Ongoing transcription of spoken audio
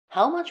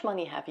How much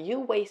money have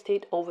you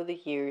wasted over the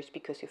years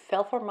because you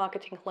fell for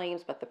marketing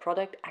claims but the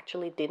product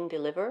actually didn't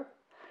deliver?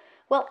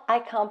 Well, I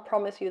can't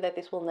promise you that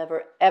this will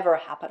never ever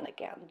happen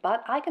again,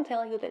 but I can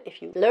tell you that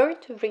if you learn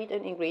to read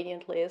an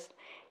ingredient list,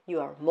 you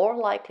are more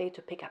likely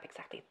to pick up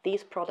exactly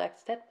these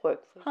products that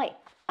work for you. Hi,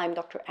 I'm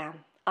Dr. Anne.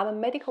 I'm a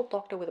medical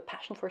doctor with a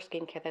passion for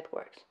skincare that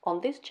works.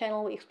 On this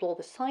channel, we explore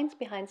the science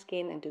behind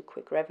skin and do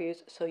quick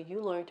reviews so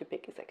you learn to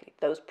pick exactly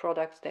those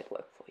products that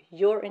work for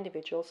your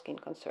individual skin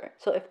concern.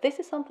 So if this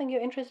is something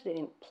you're interested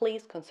in,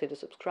 please consider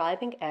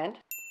subscribing and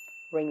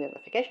ring the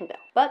notification bell.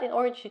 But in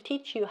order to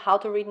teach you how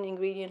to read an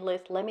ingredient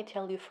list, let me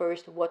tell you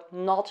first what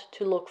not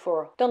to look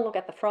for. Don't look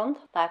at the front,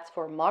 that's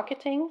for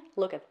marketing.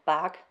 Look at the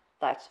back,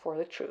 that's for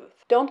the truth.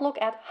 Don't look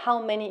at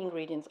how many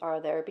ingredients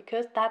are there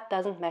because that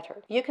doesn't matter.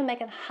 You can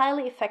make a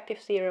highly effective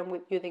serum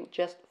with using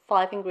just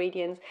 5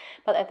 ingredients,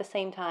 but at the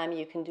same time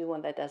you can do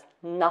one that does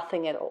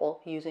nothing at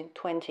all using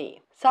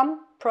 20.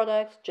 Some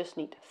products just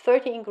need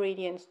 30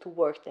 ingredients to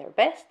work their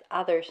best,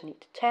 others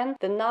need 10.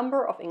 The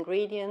number of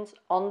ingredients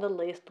on the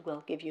list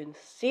will give you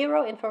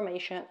zero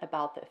information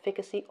about the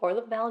efficacy or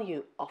the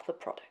value of the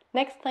product.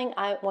 Next thing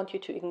I want you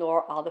to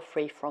ignore are the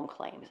free from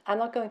claims. I'm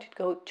not going to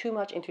go too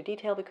much into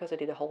detail because I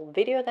did a whole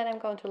video that I'm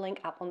going to link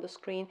up on the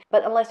screen,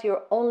 but unless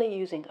you're only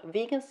using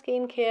vegan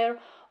skincare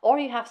or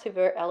you have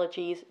severe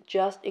allergies,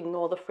 just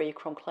ignore the free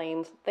from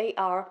claims. They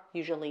are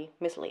usually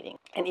misleading.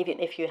 And even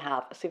if you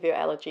have severe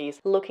allergies,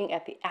 looking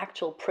at the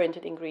actual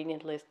printed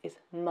ingredient list is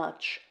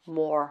much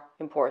more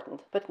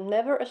important. But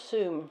never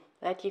assume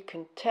that you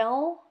can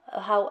tell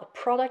how a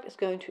product is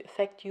going to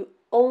affect you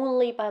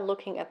only by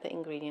looking at the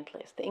ingredient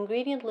list. The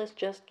ingredient list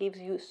just gives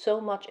you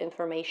so much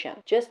information.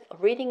 Just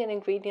reading an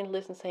ingredient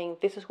list and saying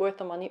this is worth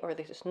the money or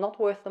this is not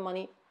worth the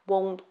money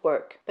won't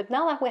work. But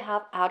now that we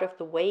have out of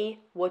the way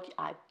what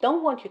I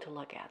don't want you to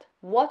look at,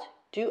 what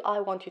do I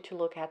want you to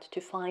look at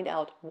to find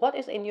out what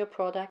is in your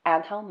product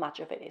and how much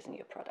of it is in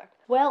your product?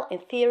 Well, in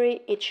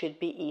theory, it should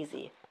be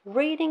easy.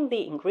 Reading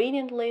the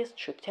ingredient list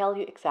should tell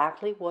you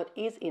exactly what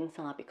is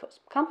inside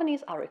because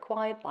companies are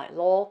required by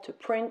law to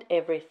print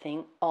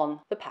everything on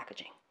the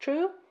packaging.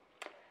 True?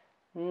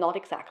 Not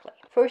exactly.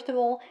 First of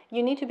all,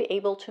 you need to be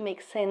able to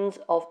make sense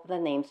of the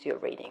names you're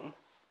reading.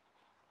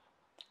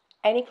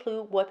 Any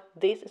clue what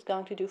this is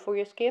going to do for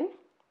your skin?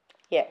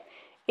 Yeah,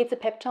 it's a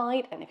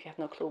peptide, and if you have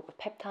no clue what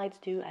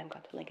peptides do, I'm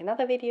going to link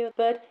another video,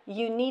 but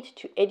you need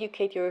to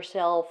educate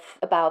yourself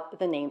about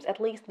the names, at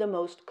least the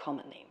most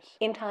common names.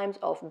 In times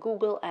of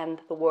Google and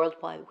the World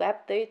Wide Web,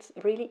 it's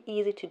really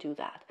easy to do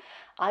that.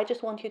 I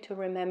just want you to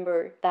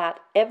remember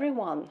that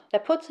everyone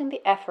that puts in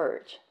the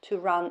effort to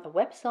run a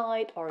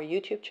website or a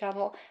YouTube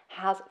channel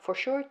has for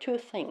sure 2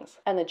 things: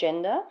 an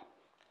agenda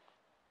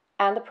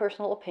and a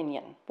personal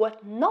opinion.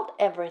 What not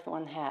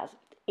everyone has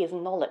is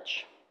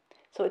knowledge.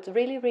 So it's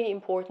really, really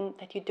important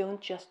that you don't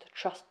just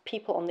trust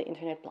people on the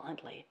internet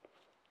blindly.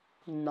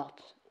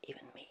 Not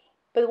even me.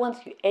 But once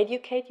you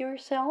educate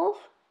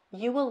yourself,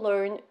 you will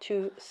learn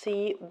to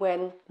see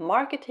when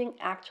marketing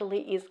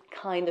actually is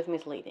kind of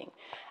misleading.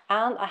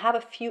 And I have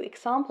a few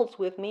examples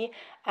with me,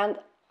 and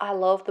I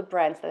love the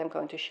brands that I'm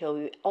going to show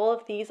you. All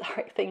of these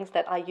are things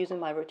that I use in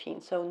my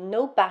routine. So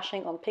no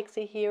bashing on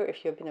Pixi here.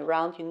 If you've been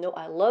around, you know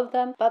I love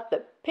them. But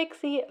the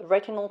Pixi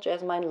Retinol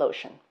Jasmine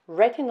Lotion,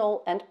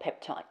 retinol and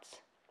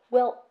peptides.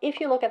 Well, if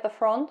you look at the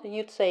front,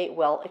 you'd say,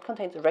 well, it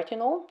contains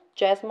retinol,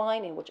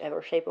 jasmine in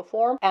whichever shape or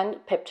form, and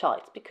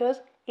peptides,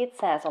 because it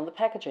says on the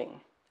packaging.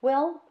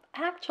 Well,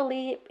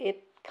 actually,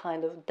 it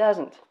kind of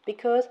doesn't,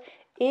 because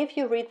if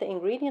you read the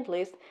ingredient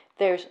list,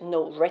 there's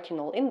no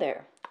retinol in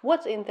there.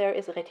 What's in there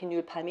is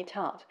retinyl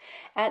palmitate.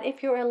 And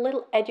if you're a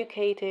little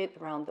educated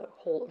around the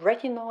whole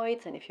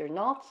retinoids, and if you're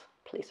not,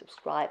 please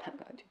subscribe, I'm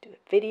going to do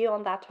a video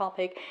on that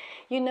topic.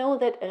 You know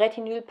that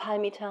retinyl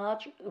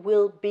palmitate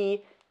will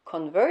be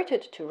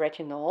converted to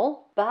retinol,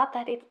 but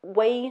that it's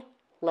way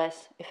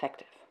less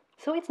effective.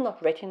 So it's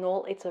not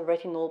retinol, it's a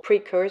retinol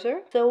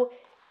precursor. So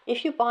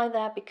if you buy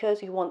that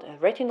because you want a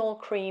retinol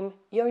cream,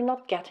 you're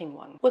not getting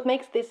one. What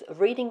makes this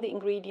reading the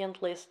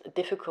ingredient list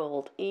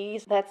difficult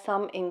is that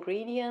some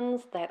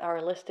ingredients that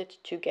are listed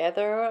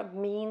together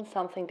mean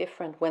something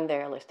different when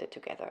they're listed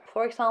together.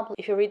 For example,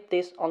 if you read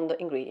this on the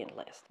ingredient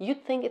list,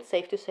 you'd think it's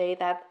safe to say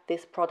that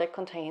this product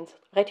contains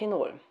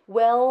retinol.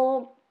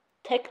 Well,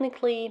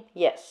 technically,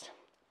 yes.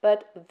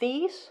 But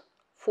these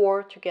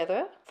 4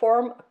 together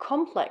form a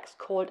complex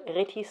called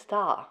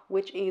Retistar,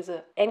 which is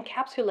an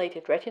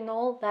encapsulated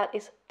retinol that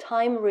is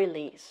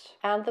time-released.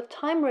 And the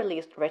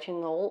time-released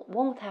retinol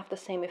won't have the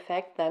same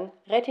effect than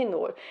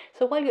retinol.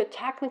 So while you're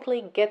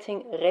technically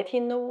getting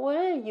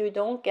retinol, you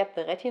don't get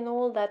the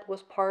retinol that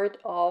was part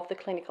of the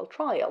clinical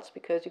trials,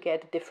 because you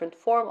get a different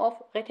form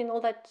of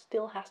retinol that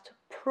still has to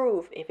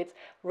prove if it's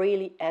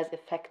really as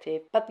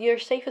effective. But your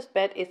safest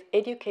bet is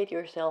educate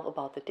yourself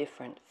about the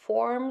different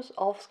forms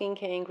of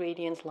skincare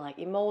ingredients like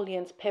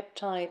emollients,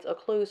 peptides, peptides,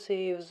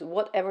 occlusives,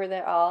 whatever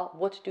there are,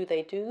 what do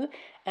they do,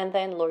 and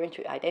then learn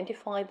to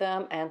identify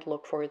them and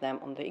look for them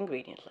on the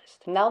ingredient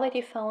list. Now that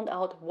you found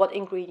out what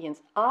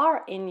ingredients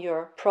are in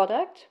your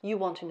product, you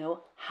want to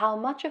know how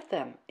much of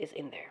them is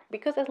in there.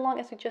 Because as long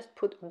as you just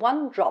put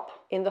one drop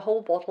in the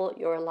whole bottle,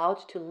 you're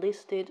allowed to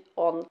list it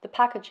on the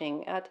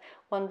packaging. At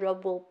one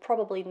drop will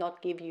probably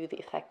not give you the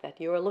effect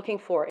that you're looking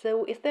for.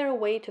 So is there a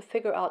way to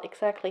figure out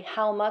exactly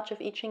how much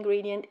of each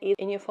ingredient is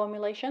in your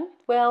formulation?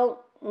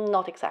 Well,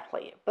 not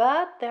exactly,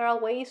 but there are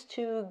ways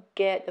to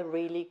get a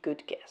really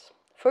good guess.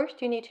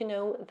 First, you need to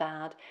know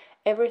that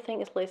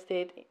everything is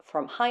listed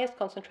from highest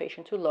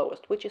concentration to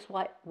lowest, which is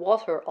why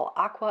water or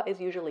aqua is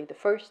usually the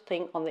first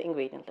thing on the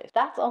ingredient list.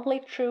 That's only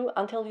true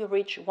until you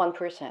reach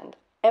 1%.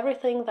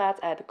 Everything that's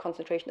at a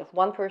concentration of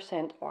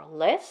 1% or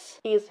less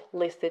is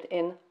listed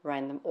in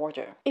random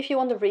order. If you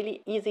want a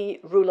really easy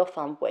rule of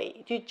thumb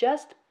way, you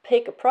just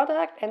pick a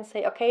product and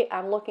say, okay,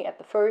 I'm looking at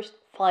the first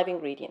 5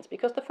 ingredients,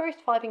 because the first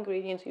 5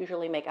 ingredients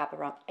usually make up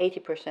around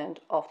 80%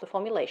 of the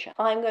formulation.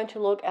 I'm going to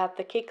look at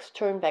the Kix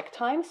Turn Back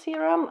Time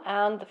serum,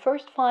 and the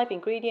first 5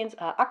 ingredients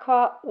are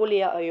aqua,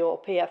 olea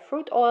europaea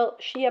fruit oil,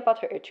 shea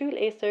butter, ethyl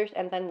esters,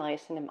 and then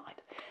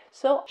niacinamide.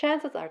 So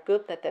chances are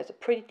good that there's a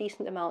pretty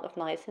decent amount of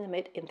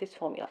niacinamide in this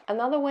formula.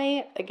 Another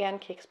way, again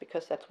Kix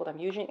because that's what I'm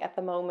using at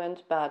the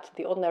moment, but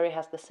The Ordinary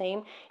has the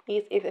same,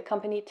 is if a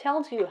company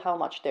tells you how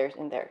much there's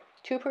in there.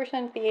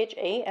 2%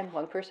 BHA and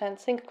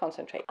 1% zinc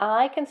concentrate.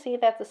 I can see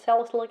that the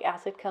salicylic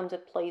acid comes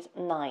at place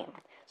 9.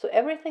 So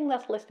everything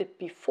that's listed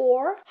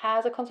before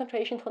has a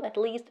concentration from at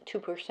least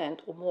 2%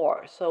 or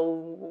more.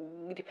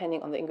 So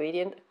depending on the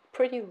ingredient,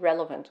 pretty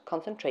relevant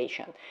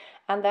concentration.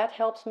 And that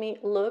helps me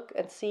look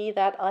and see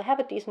that I have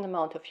a decent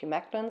amount of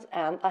humectants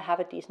and I have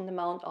a decent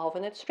amount of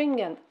an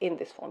astringent in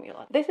this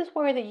formula. This is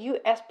where the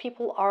US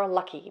people are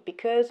lucky,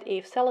 because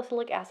if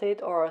salicylic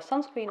acid or a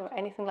sunscreen or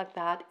anything like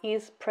that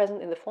is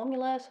present in the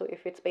formula, so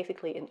if it's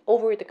basically an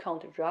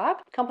over-the-counter drug,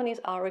 companies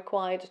are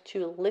required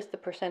to list the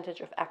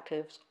percentage of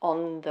actives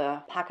on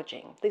the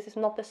packaging. This is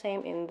not the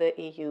same in the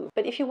EU.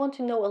 But if you want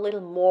to know a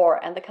little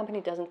more and the company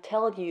doesn't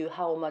tell you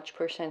how much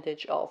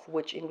percentage of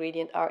which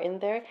ingredient are in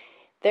there,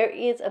 there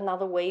is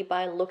another way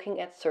by looking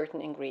at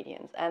certain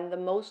ingredients, and the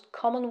most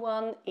common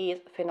one is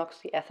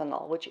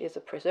phenoxyethanol, which is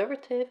a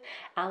preservative,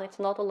 and it's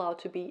not allowed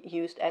to be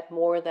used at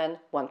more than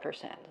 1%.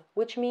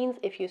 Which means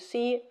if you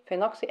see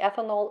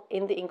phenoxyethanol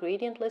in the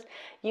ingredient list,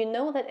 you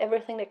know that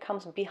everything that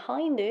comes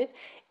behind it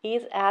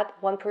is at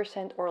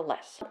 1% or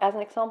less. As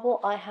an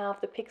example, I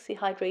have the Pixie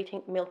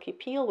Hydrating Milky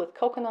Peel with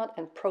coconut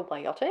and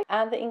probiotic,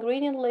 and the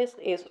ingredient list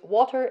is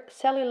water,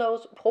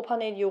 cellulose,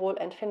 propanediol,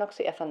 and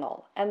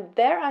phenoxyethanol. And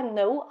there I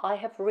know I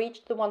have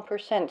reached the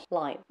 1%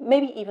 line.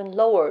 Maybe even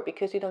lower,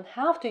 because you don't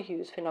have to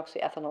use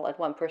phenoxyethanol at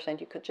 1%,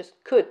 you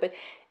could, but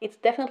it's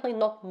definitely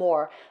not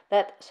more.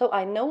 So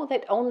I know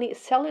that only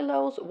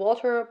cellulose,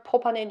 water,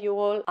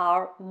 propanediol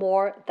are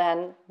more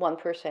than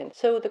 1%.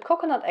 So the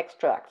coconut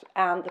extract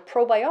and the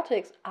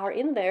probiotics are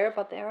in there,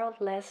 but they are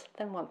less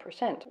than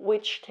 1%,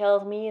 which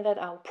tells me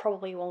that I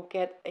probably won't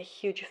get a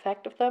huge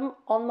effect of them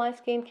on my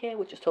skincare,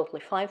 which is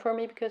totally fine for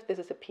me because this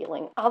is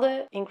appealing.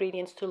 Other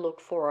ingredients to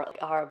look for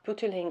are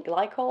butylene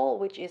glycol,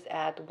 which is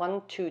at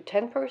 1 to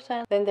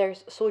 10%. Then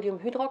there's sodium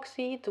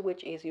hydroxide,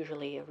 which is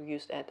usually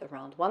used at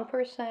around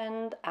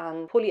 1%,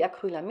 and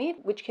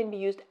polyacrylamide, which can be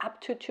used up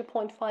to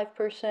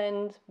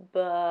 2.5%,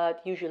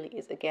 but usually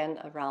is again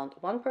around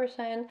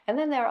 1%. And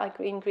then there are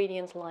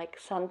ingredients like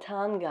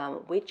xanthan gum,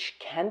 which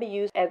can be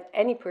used at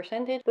any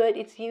percentage, but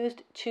it's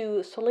used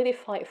to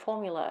solidify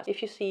formulas.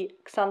 If you see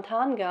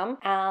xanthan gum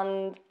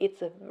and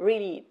it's a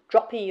really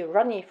droppy,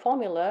 runny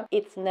formula,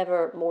 it's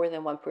never more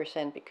than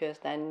 1%, because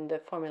then the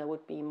formula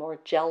would be more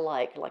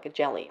gel-like, like a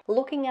jelly.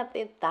 Looking at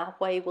it that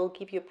way will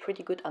give you a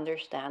pretty good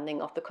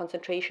understanding of the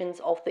concentrations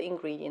of the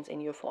ingredients in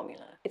your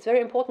formula. It's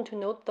very important to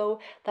note though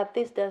that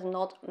this does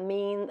not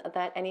mean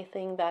that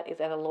anything that is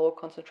at a lower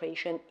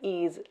concentration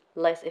is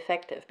less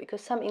effective,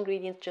 because some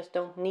ingredients just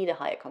don't need a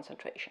higher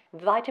concentration.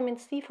 Vitamin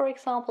C, for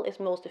example,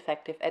 is most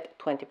effective at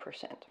 20%.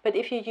 But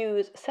if you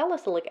use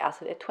salicylic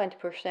acid at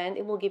 20%,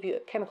 it will give you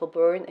a chemical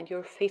burn and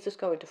your face is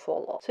going to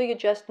fall off. So you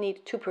just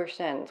need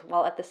 2%,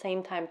 while at the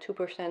same time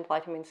 2%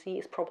 vitamin C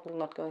is probably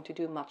not going to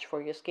do much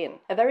for your skin.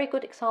 A very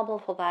good example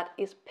for that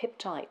is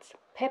peptides.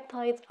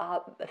 Peptides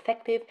are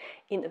effective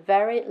in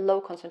very low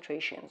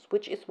concentrations,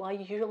 which is why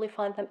you usually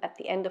find them at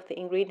the end of the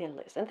ingredient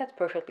list, and that's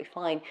perfectly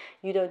fine.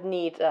 You don't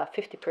need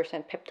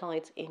 50%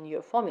 peptides in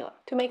your formula.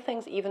 To make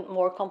things even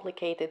more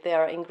complicated,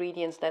 there are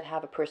ingredients that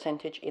have a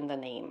percentage in the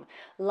name,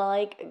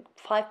 like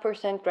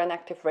 5%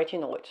 gram-active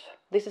retinoid.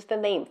 This is the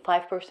name,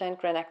 5%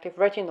 gram-active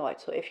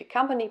retinoid. So if your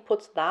company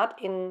puts that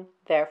in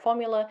their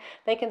formula,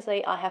 they can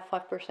say, I have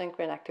 5%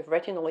 gram-active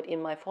retinoid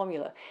in my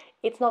formula.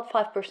 It's not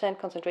 5%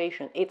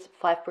 concentration, it's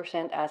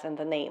 5% as in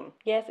the name.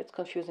 Yes, it's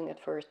confusing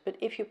at first, but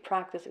if you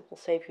practice, it will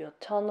save you a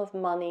ton of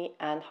money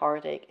and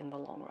heartache in the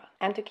long run.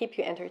 And to keep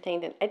you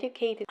entertained and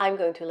educated, I'm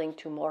going to link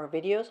to more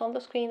videos on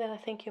the screen that I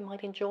think you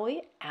might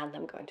enjoy, and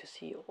I'm going to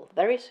see you all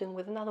very soon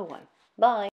with another one. Bye!